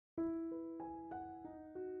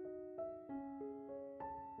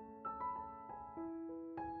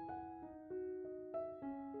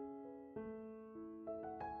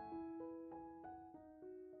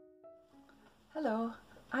Hello,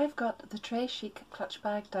 I've got the Tray Chic clutch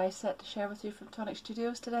bag die set to share with you from Tonic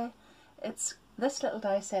Studios today. It's this little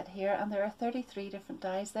die set here and there are 33 different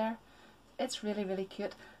dies there. It's really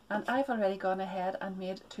cute, and I've already gone ahead and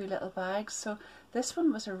made two little bags, so this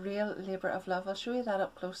one was a real labour of love. I'll show you that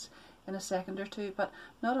up close in a second or two, but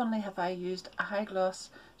not only have I used a high gloss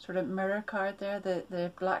sort of mirror card there,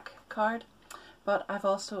 the black card, but I've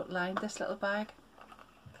also lined this little bag.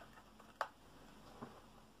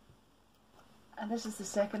 And this is the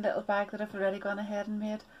second little bag that I've already gone ahead and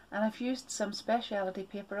made, and I've used some speciality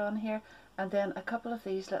paper on here, and then a couple of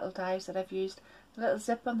these little dies that I've used. The little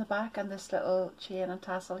zip on the back and this little chain and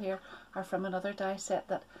tassel here are from another die set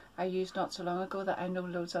that I used not so long ago that I know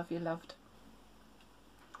loads of you loved.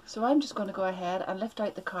 So I'm just going to go ahead and lift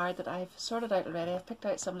out the card that I've sorted out already. I've picked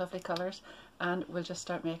out some lovely colours and we'll just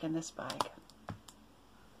start making this bag.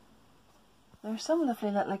 There's some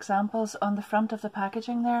lovely little examples on the front of the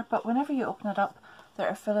packaging there, but whenever you open it up there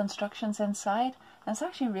are full instructions inside, and it's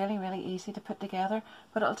actually really easy to put together,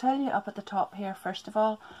 but it'll tell you up at the top here first of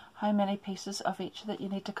all how many pieces of each that you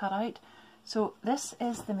need to cut out. So this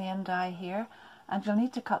is the main die here, and you'll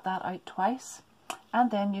need to cut that out twice,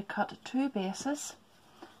 and then you cut two bases.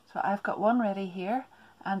 So I've got one ready here,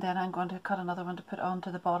 and then I'm going to cut another one to put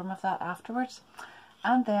onto the bottom of that afterwards.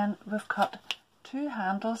 And then we've cut two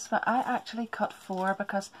handles, but I actually cut four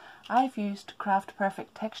because I've used Craft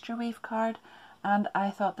Perfect texture weave card, and I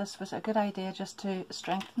thought this was a good idea just to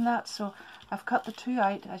strengthen that. So I've cut the two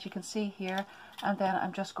out, as you can see here, and then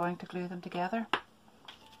I'm just going to glue them together.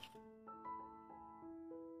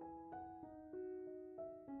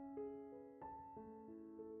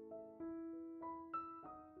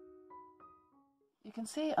 You can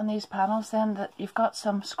see on these panels then that you've got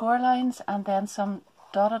some score lines and then some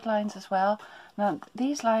dotted lines as well. Now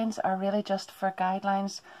these lines are really just for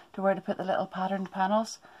guidelines to where to put the little patterned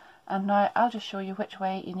panels, and now I'll just show you which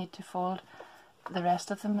way you need to fold the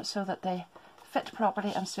rest of them so that they fit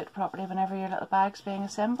properly and suit properly whenever your little bag's being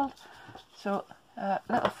assembled. So a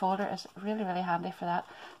little folder is really handy for that.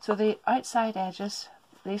 So the outside edges,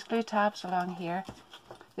 these glue tabs along here,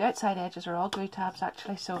 the outside edges are all glue tabs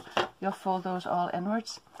actually, so you'll fold those all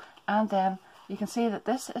inwards, and then you can see that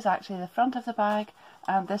this is actually the front of the bag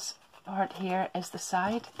and this part here is the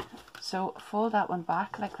side. So fold that one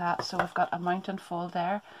back like that, so we've got a mountain fold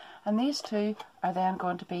there, and these two are then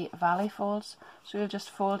going to be valley folds. So you'll just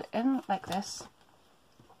fold in like this,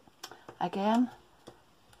 again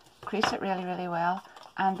crease it really well,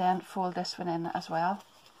 and then fold this one in as well,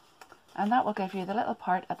 and that will give you the little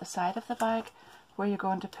part at the side of the bag where you're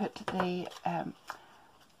going to put the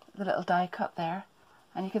little die cut there.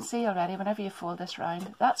 And you can see already whenever you fold this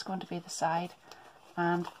round, that's going to be the side,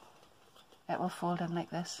 and it will fold in like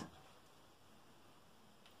this.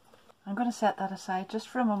 I'm going to set that aside just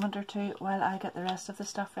for a moment or two while I get the rest of the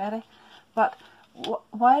stuff ready. But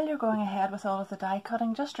while you're going ahead with all of the die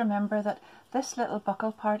cutting, just remember that this little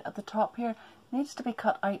buckle part at the top here needs to be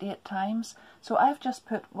cut out 8 times. So I've just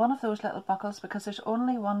put one of those little buckles because there's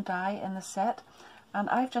only one die in the set, and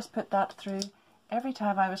I've just put that through. Every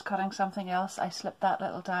time I was cutting something else, I slipped that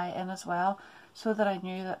little die in as well, so that I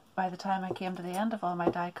knew that by the time I came to the end of all my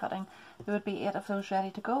die cutting, there would be 8 of those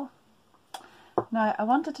ready to go. Now I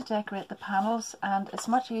wanted to decorate the panels, and it's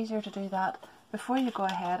much easier to do that before you go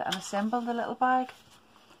ahead and assemble the little bag.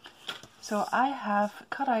 So I have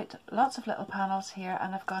cut out lots of little panels here,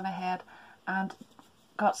 and I've gone ahead and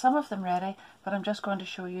got some of them ready, but I'm just going to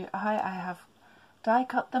show you how I have die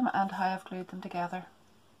cut them and how I've glued them together.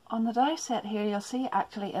 On the die set here, you'll see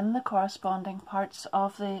actually in the corresponding parts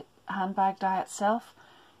of the handbag die itself,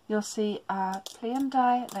 you'll see a plain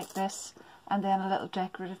die like this and then a little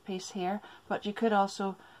decorative piece here, but you could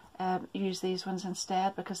also use these ones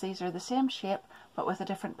instead because these are the same shape but with a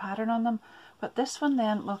different pattern on them. But this one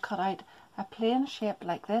then will cut out a plain shape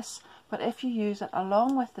like this, but if you use it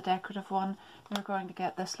along with the decorative one, you're going to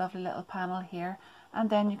get this lovely little panel here, and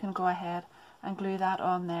then you can go ahead and glue that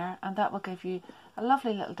on there, and that will give you a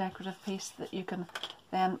lovely little decorative piece that you can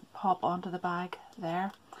then pop onto the bag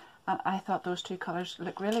there. And I thought those two colours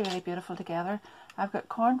look really beautiful together. I've got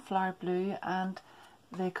cornflower blue, and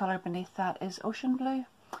the colour beneath that is ocean blue,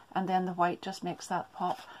 and then the white just makes that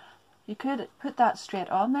pop. You could put that straight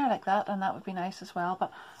on there like that, and that would be nice as well,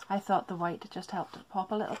 but I thought the white just helped it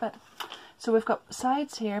pop a little bit. So we've got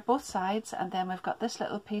sides here, both sides, and then we've got this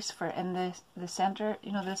little piece for in the centre,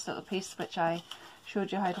 you know, this little piece which I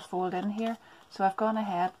showed you how to fold in here. So I've gone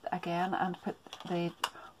ahead again and put the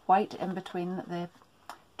white in between the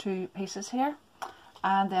two pieces here,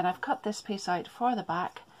 and then I've cut this piece out for the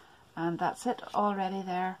back, and that's it already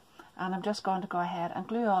there. And I'm just going to go ahead and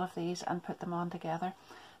glue all of these and put them on together.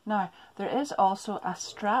 Now, there is also a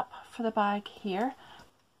strap for the bag here.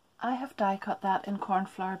 I have die cut that in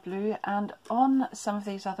cornflower blue, and on some of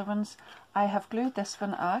these other ones I have glued this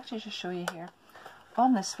one. I'll actually just show you here.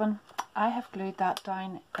 On this one I have glued that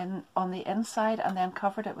down on the inside and then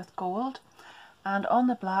covered it with gold, and on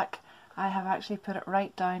the black I have actually put it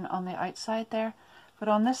right down on the outside there. But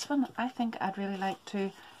on this one I think I'd really like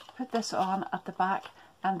to put this on at the back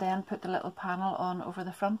and then put the little panel on over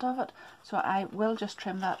the front of it, so I will just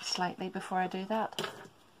trim that slightly before I do that.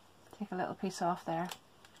 Take a little piece off there.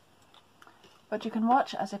 But you can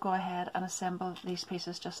watch as I go ahead and assemble these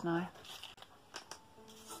pieces just now.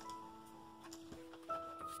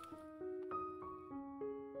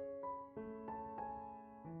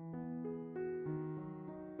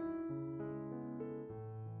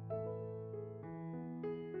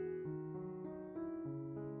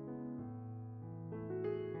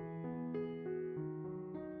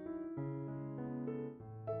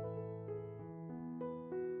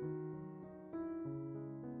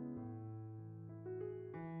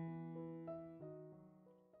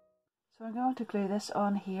 So I'm going to glue this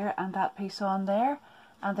on here and that piece on there,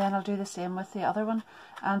 and then I'll do the same with the other one.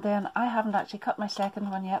 And then I haven't actually cut my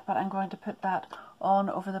second one yet, but I'm going to put that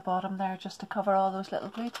on over the bottom there just to cover all those little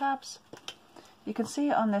glue tabs. You can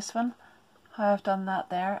see on this one how I've done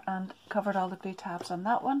that there and covered all the glue tabs on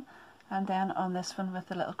that one, and then on this one with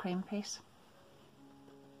the little cream piece.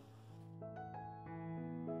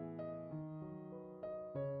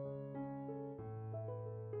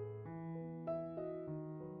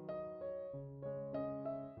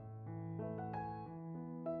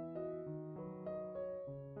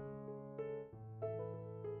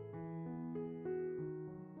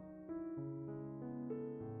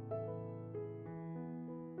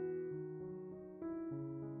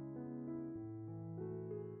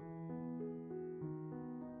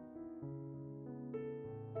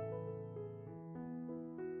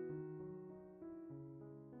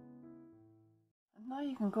 Now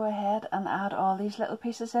you can go ahead and add all these little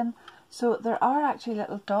pieces in. So there are actually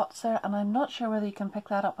little dots there, and I'm not sure whether you can pick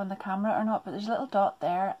that up on the camera or not, but there's a little dot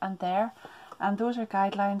there, and those are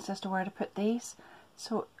guidelines as to where to put these.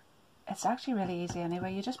 So it's actually really easy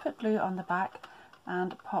anyway. You just put glue on the back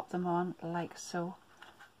and pop them on like so.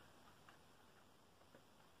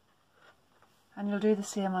 And you'll do the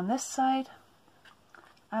same on this side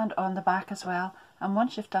and on the back as well. And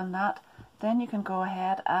once you've done that, then you can go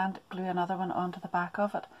ahead and glue another one onto the back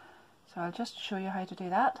of it. So I'll just show you how to do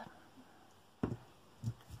that,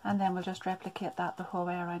 and then we'll just replicate that the whole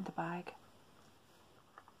way around the bag.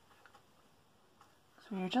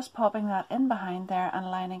 So you're just popping that in behind there and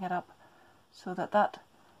lining it up so that that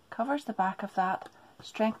covers the back of that,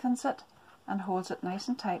 strengthens it and holds it nice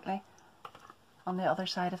and tightly on the other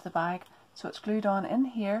side of the bag, so it's glued on in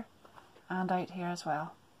here and out here as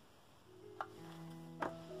well.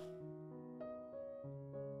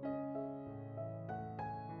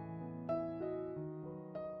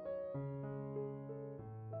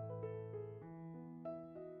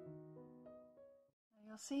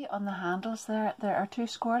 You'll see on the handles there are two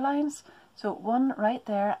score lines, so one right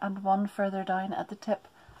there and one further down at the tip.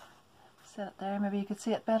 Set it there, maybe you could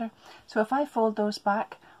see it better. So if I fold those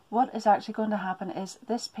back, what is actually going to happen is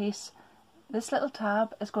this piece, this little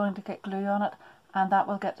tab is going to get glue on it, and that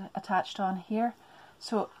will get attached on here.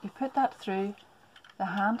 So you put that through the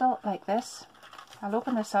handle like this. I'll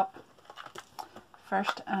open this up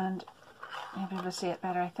first and you'll be able to see it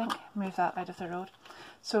better, I think. Move that out of the road.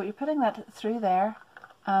 So you're putting that through there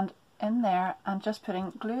and in there and just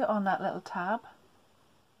putting glue on that little tab,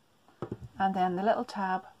 and then the little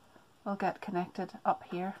tab will get connected up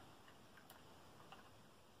here.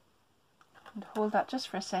 And hold that just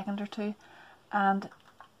for a second or two, and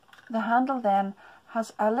the handle then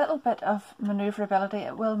has a little bit of manoeuvrability.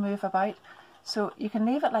 It will move about, so you can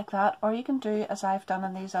leave it like that, or you can do as I've done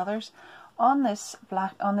in these others. On this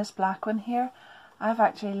black one here, I've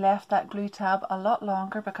actually left that glue tab a lot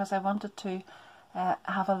longer because I wanted to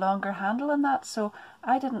have a longer handle in that, so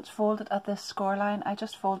I didn't fold it at this score line, I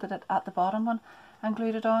just folded it at the bottom one and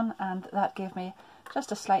glued it on, and that gave me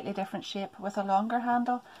just a slightly different shape with a longer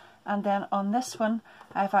handle. And then on this one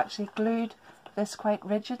I've actually glued this quite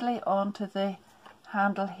rigidly onto the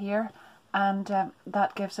handle here, and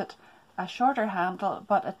that gives it a shorter handle,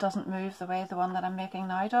 but it doesn't move the way the one that I'm making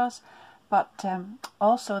now does. But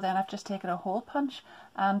also then I've just taken a hole punch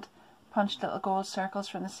and punched little gold circles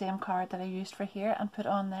from the same card that I used for here and put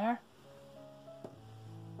on there.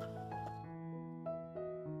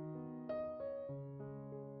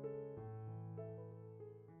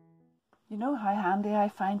 You know how handy I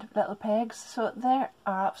find little pegs, so they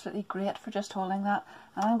are absolutely great for just holding that,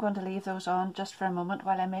 and I'm going to leave those on just for a moment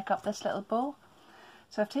while I make up this little bow.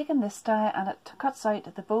 So I've taken this die and it cuts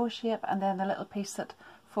out the bow shape and then the little piece that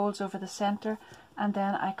folds over the centre, and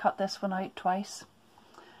then I cut this one out twice.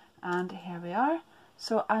 And here we are.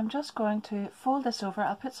 So I'm just going to fold this over.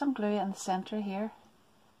 I'll put some glue in the centre here.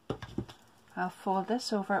 I'll fold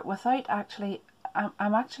this over without actually,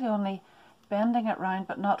 I'm actually only bending it round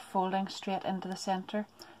but not folding straight into the centre.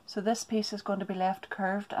 So this piece is going to be left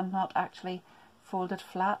curved and not actually folded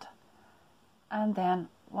flat. And then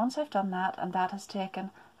once I've done that and that has taken,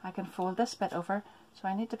 I can fold this bit over. So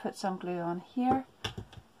I need to put some glue on here,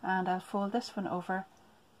 and I'll fold this one over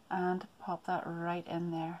and pop that right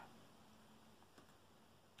in there.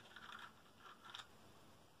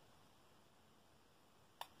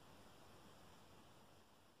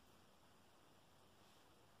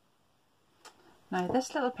 Now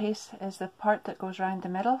this little piece is the part that goes around the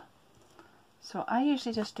middle. So I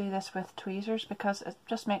usually just do this with tweezers because it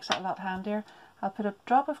just makes it a lot handier. I'll put a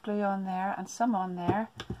drop of glue on there and some on there,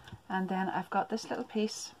 and then I've got this little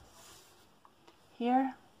piece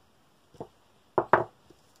here,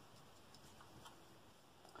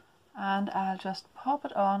 and I'll just pop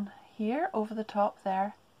it on here over the top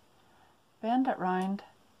there, bend it round,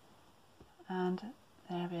 and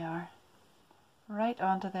there we are, right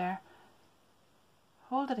onto there.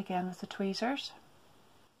 Hold it again with the tweezers,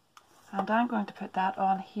 and I'm going to put that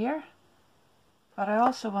on here, but I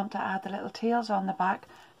also want to add the little tails on the back,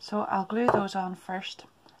 so I'll glue those on first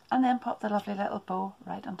and then pop the lovely little bow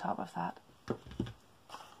right on top of that.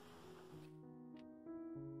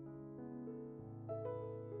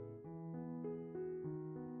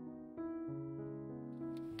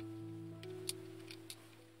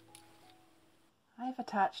 I've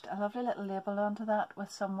attached a lovely little label onto that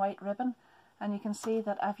with some white ribbon, and you can see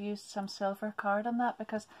that I've used some silver card on that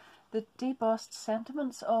because the debossed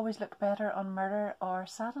sentiments always look better on mirror or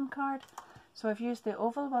satin card. So I've used the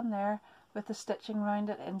oval one there with the stitching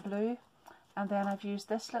around it in blue, and then I've used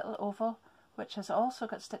this little oval which has also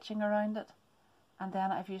got stitching around it, and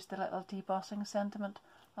then I've used the little debossing sentiment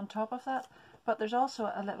on top of that. But there's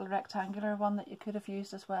also a little rectangular one that you could have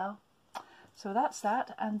used as well. So that's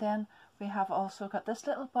that, and then we have also got this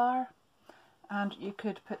little bar, and you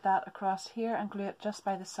could put that across here and glue it just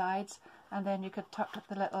by the sides, and then you could tuck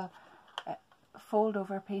the little fold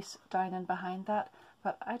over piece down in behind that.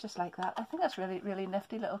 But I just like that. I think that's really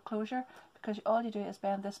nifty little closure, because all you do is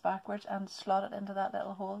bend this backwards and slot it into that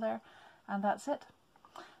little hole there, and that's it.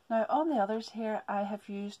 Now on the others here I have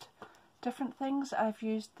used different things. I've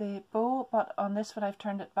used the bow, but on this one I've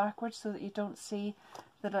turned it backwards so that you don't see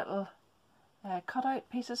the little cutout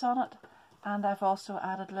pieces on it. And I've also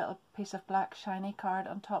added a little piece of black shiny card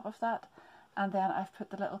on top of that, and then I've put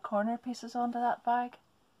the little corner pieces onto that bag.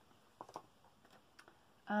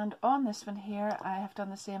 And on this one here I have done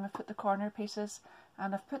the same. I've put the corner pieces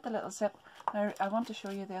and I've put the little zip. Now I want to show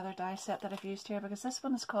you the other die set that I've used here, because this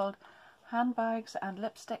one is called Handbags and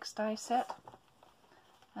Lipsticks die set,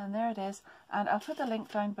 and there it is, and I'll put the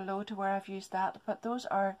link down below to where I've used that. But those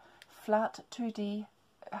are flat 2D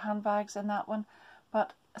handbags in that one,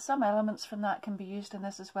 but some elements from that can be used in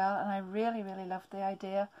this as well, and I really loved the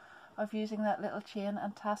idea of using that little chain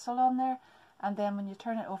and tassel on there. And then when you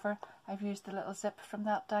turn it over, I've used the little zip from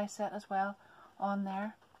that die set as well on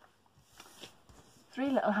there. 3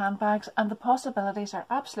 little handbags, and the possibilities are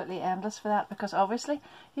absolutely endless for that, because obviously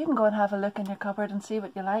you can go and have a look in your cupboard and see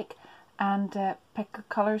what you like and pick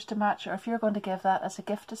colours to match, or if you're going to give that as a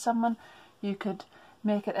gift to someone, you could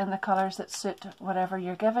make it in the colours that suit whatever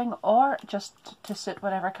you're giving, or just to suit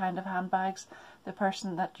whatever kind of handbags the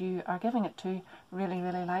person that you are giving it to really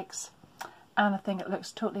likes. And I think it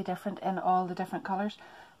looks totally different in all the different colours.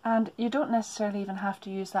 And you don't necessarily even have to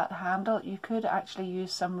use that handle. You could actually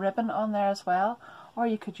use some ribbon on there as well, or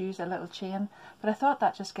you could use a little chain. But I thought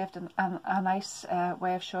that just gave a nice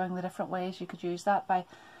way of showing the different ways you could use that, by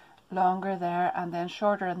longer there and then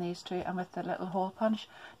shorter in these two, and with the little hole punch.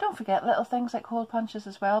 Don't forget little things like hole punches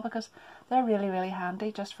as well, because they're really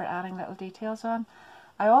handy just for adding little details on.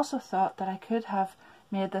 I also thought that I could have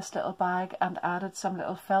made this little bag and added some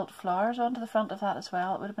little felt flowers onto the front of that as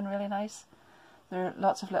well. It would have been really nice. There are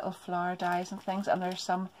lots of little flower dies and things, and there's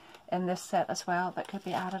some in this set as well that could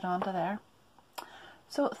be added onto there.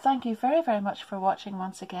 So thank you very much for watching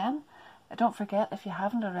once again. Don't forget, if you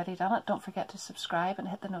haven't already done it, don't forget to subscribe and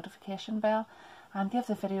hit the notification bell, and give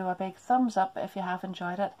the video a big thumbs up if you have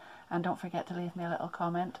enjoyed it, and don't forget to leave me a little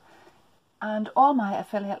comment. And all my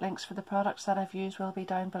affiliate links for the products that I've used will be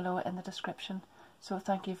down below in the description. So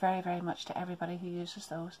thank you very much to everybody who uses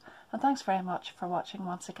those, and thanks very much for watching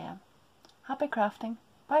once again. Happy crafting.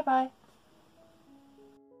 Bye bye.